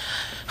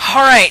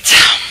 Alright.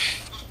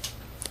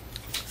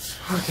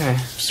 Okay.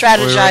 Strategize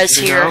Are we ready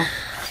to here. go?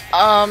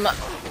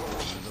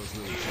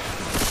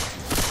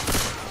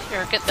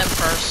 Here, get them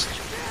first.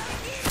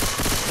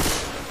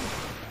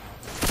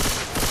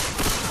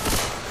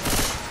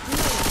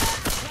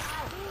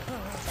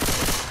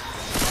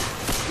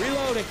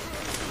 Reloading.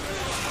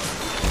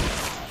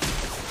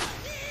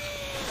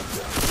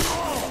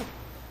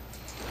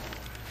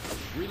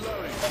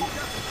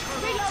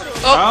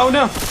 Oh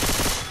no!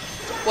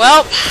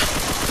 Well.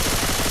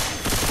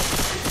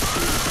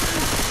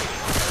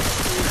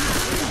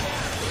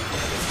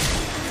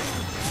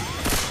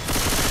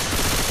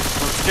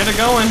 Let's get it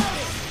going.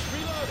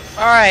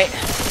 Alright.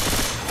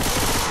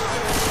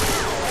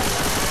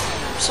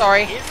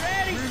 Sorry.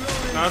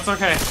 No, it's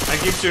okay. I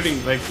keep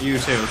shooting like you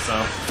too,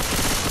 so.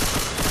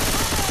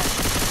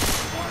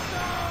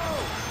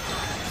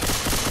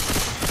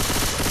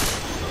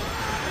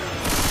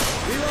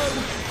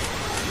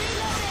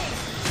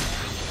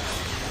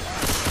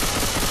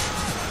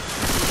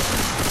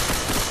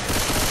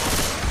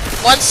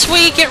 Once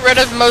we get rid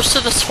of most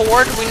of this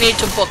horde, we need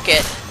to book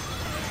it.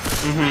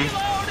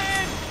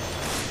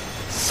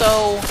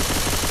 So,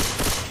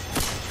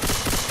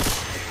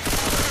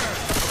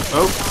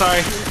 Oh, sorry.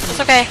 it's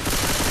okay.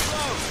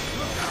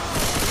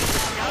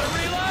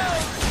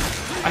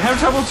 I have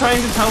trouble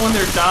trying to tell when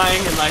they're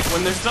dying and like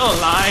when they're still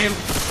alive.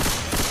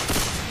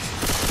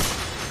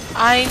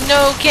 I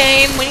know,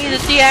 game. We need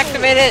to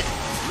deactivate it.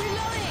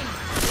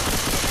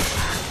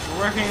 We're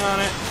working on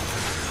it.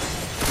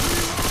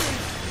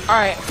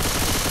 Alright.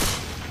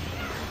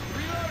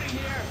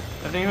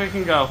 I think we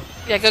can go.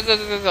 Yeah, go, go,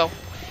 go, go, go.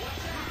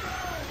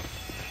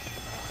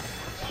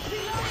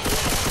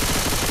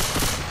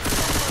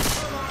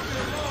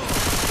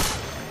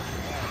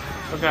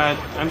 Oh god,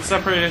 I'm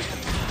separated.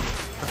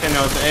 Okay,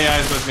 no, the AI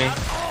is with me.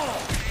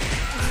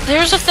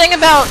 There's a thing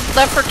about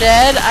Left 4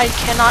 Dead I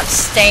cannot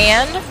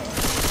stand.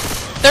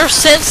 Their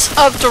sense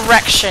of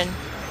direction.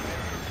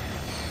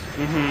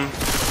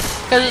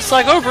 Because it's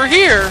like, over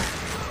here.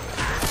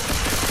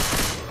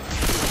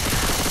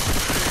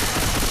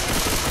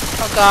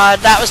 Oh god,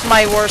 that was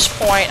my worst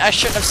point. I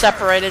shouldn't have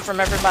separated from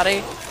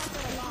everybody.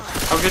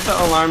 I'll get the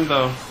alarm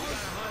though.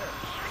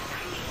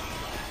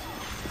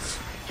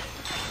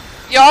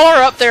 Y'all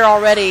are up there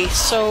already,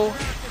 so...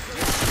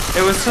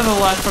 It was to the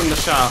left from the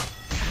shop.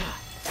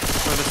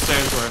 Where the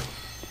stairs were.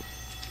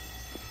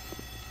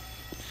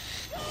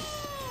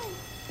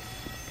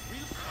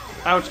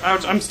 Ouch,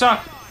 ouch, I'm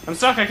stuck! I'm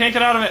stuck, I can't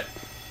get out of it!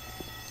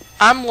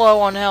 I'm low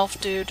on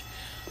health, dude.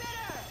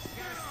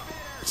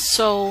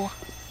 So...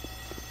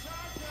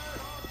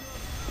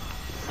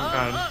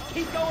 God.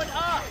 Keep going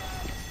up.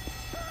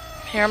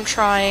 Here, I'm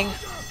trying.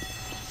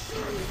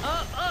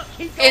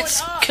 Keep going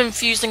It's up.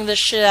 confusing the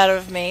shit out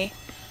of me.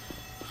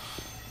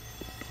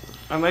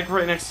 I'm like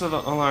right next to the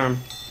alarm.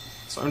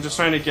 So I'm just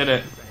trying to get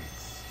it.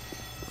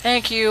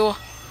 Thank you.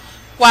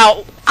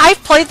 Wow,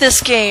 I've played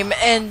this game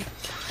and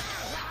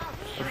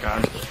Oh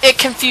God. it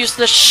confused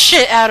the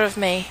shit out of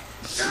me.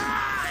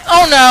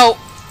 Oh no!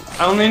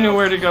 I only knew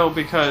where to go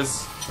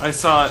because I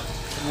saw it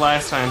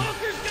last time.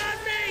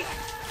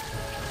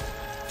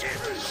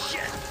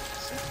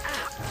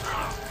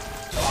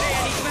 Hey,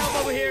 I need some help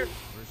over here.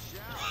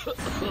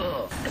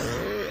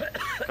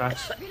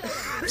 Gosh.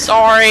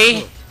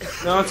 Sorry.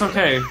 No, it's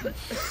okay.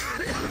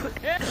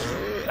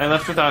 I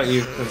left without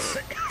you because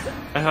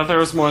I thought there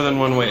was more than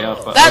one way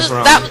up, but I was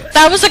wrong.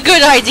 That was a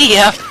good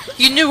idea.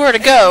 You knew where to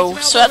go,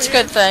 so that's a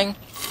good thing.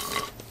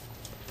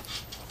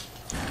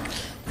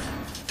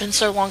 Been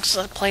so long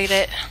since I played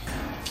it.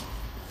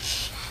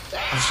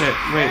 Oh shit!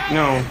 Wait,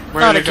 no.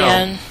 Where Not did it go?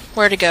 again.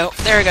 Where to go?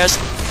 There it goes.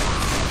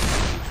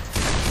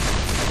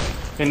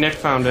 Okay, Nick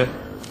found it.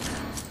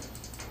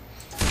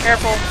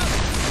 Careful.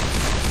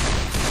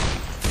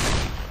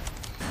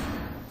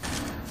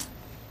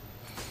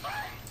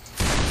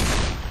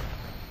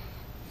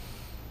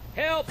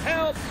 Help,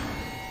 help.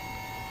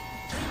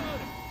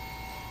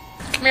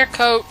 Come here,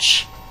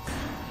 coach.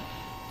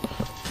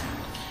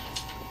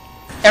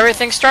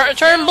 Everything's starting to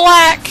turn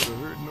black.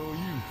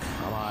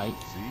 Alright.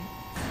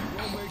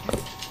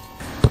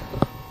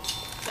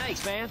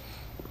 Thanks, man.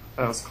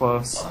 That was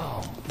close.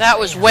 That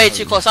was way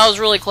too close. I was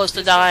really close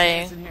to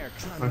dying.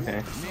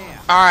 Okay.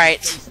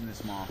 Alright.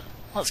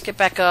 Let's get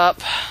back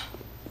up.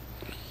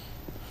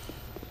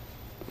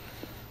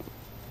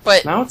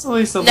 But Now it's at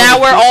least a little now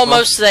we're peaceful.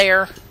 almost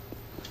there.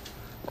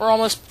 We're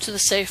almost to the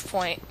safe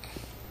point.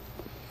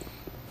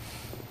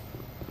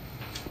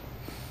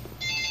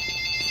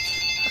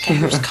 Okay,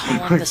 who's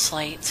calling this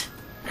late?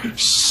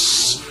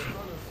 Shh.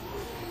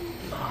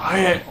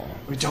 Quiet.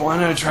 We don't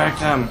want to attract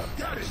them.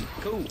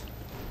 Cool.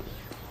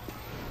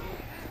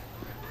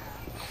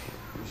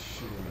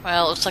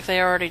 Well, it looks like they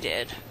already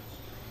did.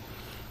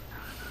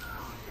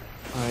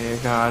 Oh yeah,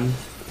 God.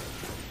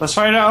 Let's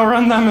try to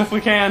outrun them if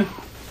we can.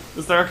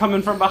 Because they're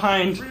coming from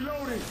behind.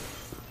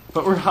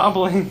 But we're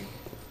hobbling.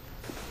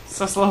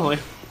 So slowly.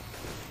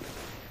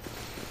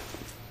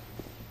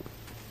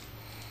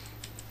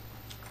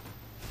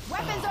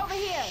 Weapons over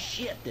here.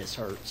 Shit, this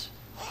hurts.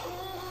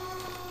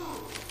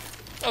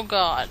 Oh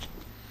God.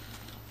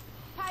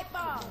 Pipe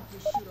bomb.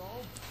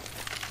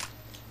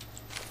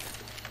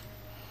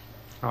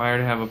 Oh, I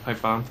already have a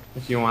pipe bomb.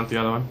 If you want the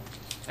other one.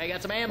 I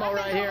got some ammo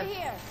Weapons right here. over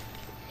here.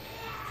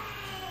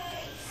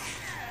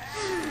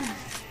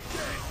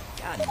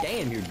 God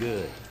damn, you're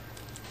good.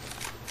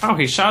 Oh,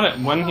 he shot it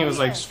when he was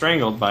like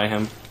strangled by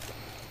him.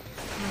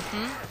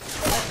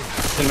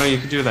 Didn't know you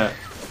could do that.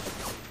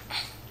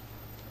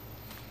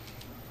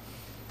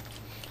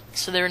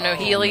 So there were no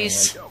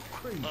Heelys.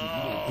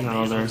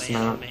 No, there's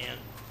not.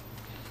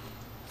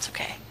 It's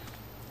okay.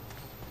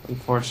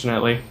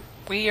 Unfortunately.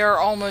 We are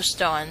almost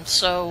done,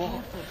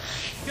 so...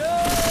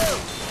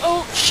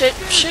 Oh, shit,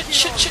 shit,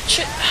 shit, shit,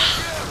 shit.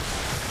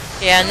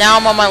 Yeah, now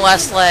I'm on my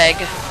last leg.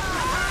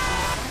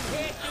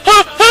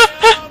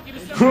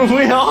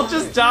 We all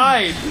just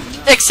died!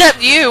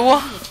 Except you.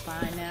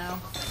 Fine now.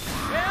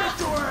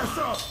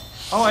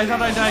 Oh, I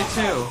thought I died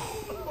too.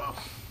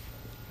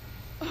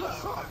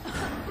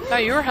 No,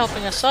 you were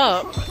helping us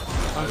up.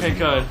 Okay,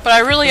 good. But I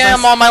really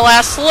am on my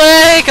last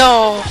leg.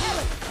 Oh.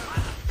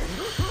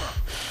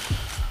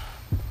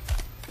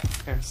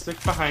 Here,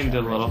 stick behind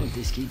it a little. If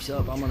this keeps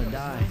up, I'm gonna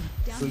die.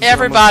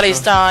 Everybody's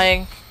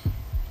dying.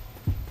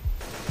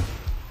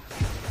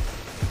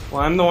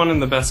 Well, I'm the one in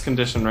the best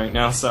condition right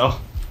now, so...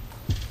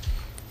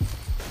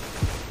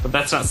 But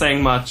that's not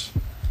saying much.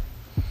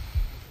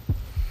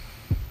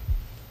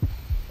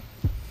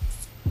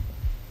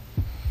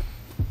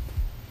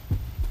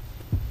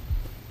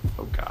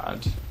 Oh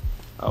God.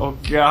 Oh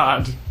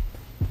God.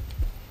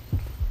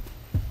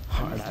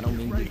 Alright, I don't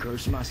mean to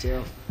curse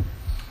myself.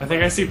 I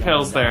think I see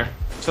pills there.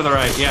 To the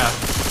right, yeah.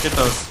 Get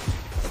those.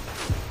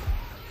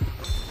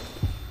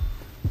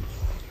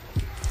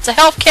 It's a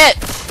health kit.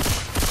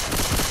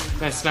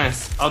 Nice,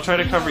 nice. I'll try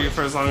to cover you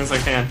for as long as I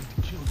can.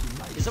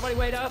 Can somebody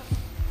wait up?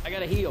 I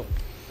gotta heal.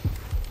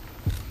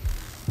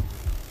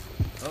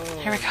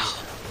 Here we go.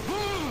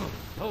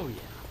 Oh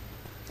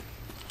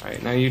yeah.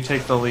 Alright, now you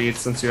take the lead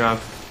since you have...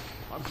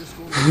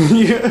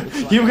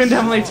 you can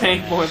definitely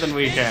tank more than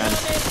we can.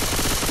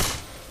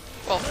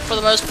 Well, for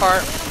the most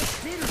part.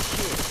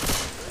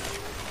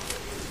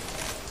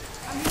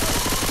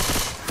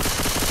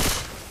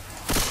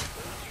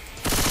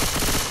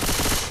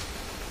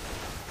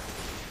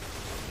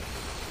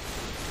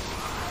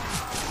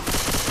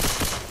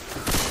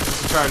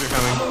 There's a charger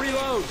coming.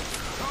 Reload.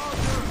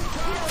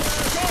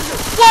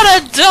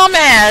 What a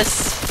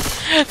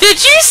dumbass!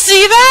 Did you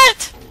see that?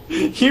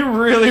 He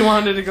really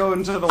wanted to go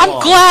into the wall.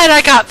 I'm glad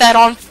I got that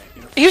on.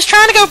 He was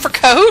trying to go for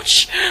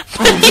coach,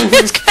 but he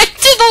was going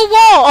to the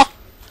wall.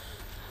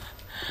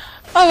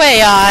 Oh,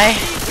 AI.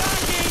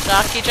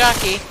 Jockey,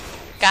 jockey.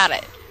 Got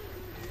it.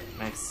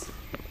 Nice.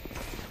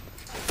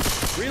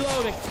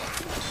 Reloading.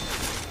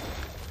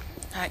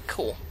 Alright,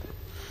 cool.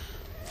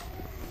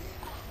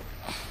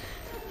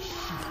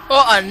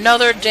 Oh,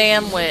 another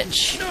damn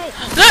witch. No.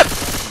 Zip!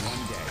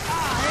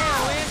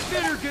 Hell, and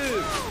bitter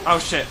goo. Oh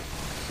shit.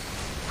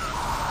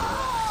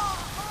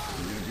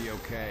 You're gonna be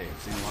okay.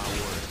 I've seen a lot of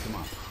worse. Come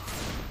on.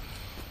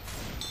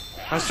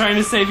 I was trying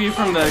to save you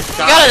from the You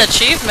got an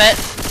achievement.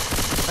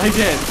 I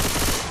did.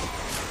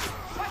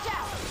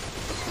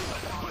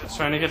 I was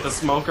trying to get the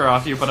smoker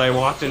off you, but I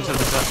walked into the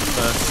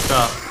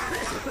stuff.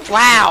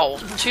 Wow.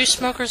 2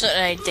 smokers in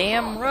a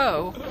damn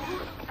row.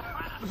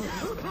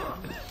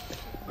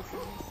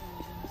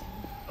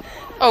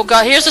 Oh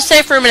god, here's the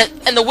safe room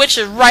and the witch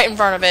is right in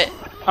front of it.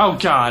 Oh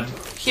god.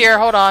 Here,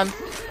 hold on.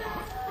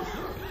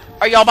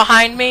 Are y'all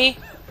behind me?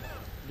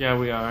 Yeah,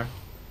 we are.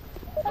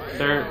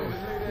 They're...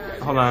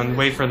 Hold on,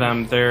 wait for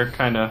them. They're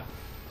kinda...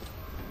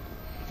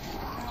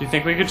 Do you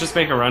think we could just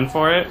make a run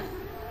for it?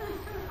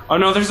 Oh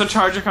no, there's a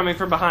charger coming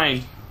from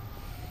behind.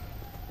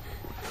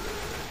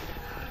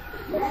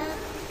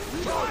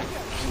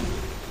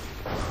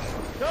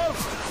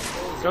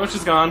 Coach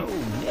is gone.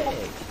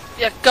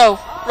 Yeah, go.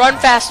 Run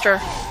faster.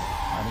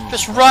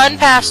 Just run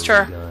past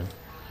her.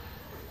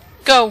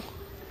 Go.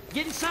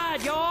 Get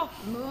inside, y'all.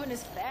 Moving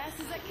as fast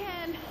as I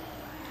can.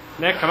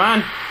 Nick, come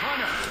on.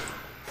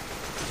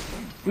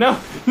 No,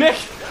 Nick,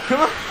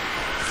 come on.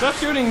 Stop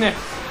shooting, Nick.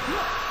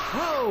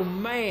 Oh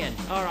man.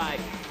 All right.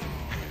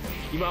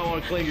 You might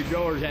want to clean your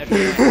drawers after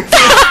that.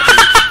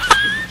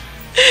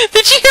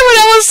 Did you hear what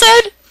Ella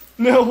said?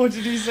 No, what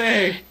did he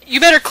say? You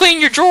better clean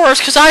your drawers,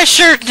 because I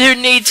sure do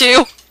need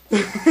to.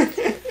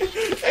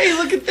 Hey,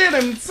 look at that,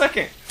 I'm in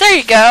second. There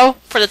you go.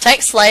 For the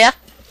Tank Slayer.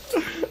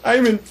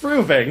 I'm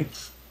improving.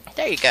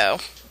 There you go.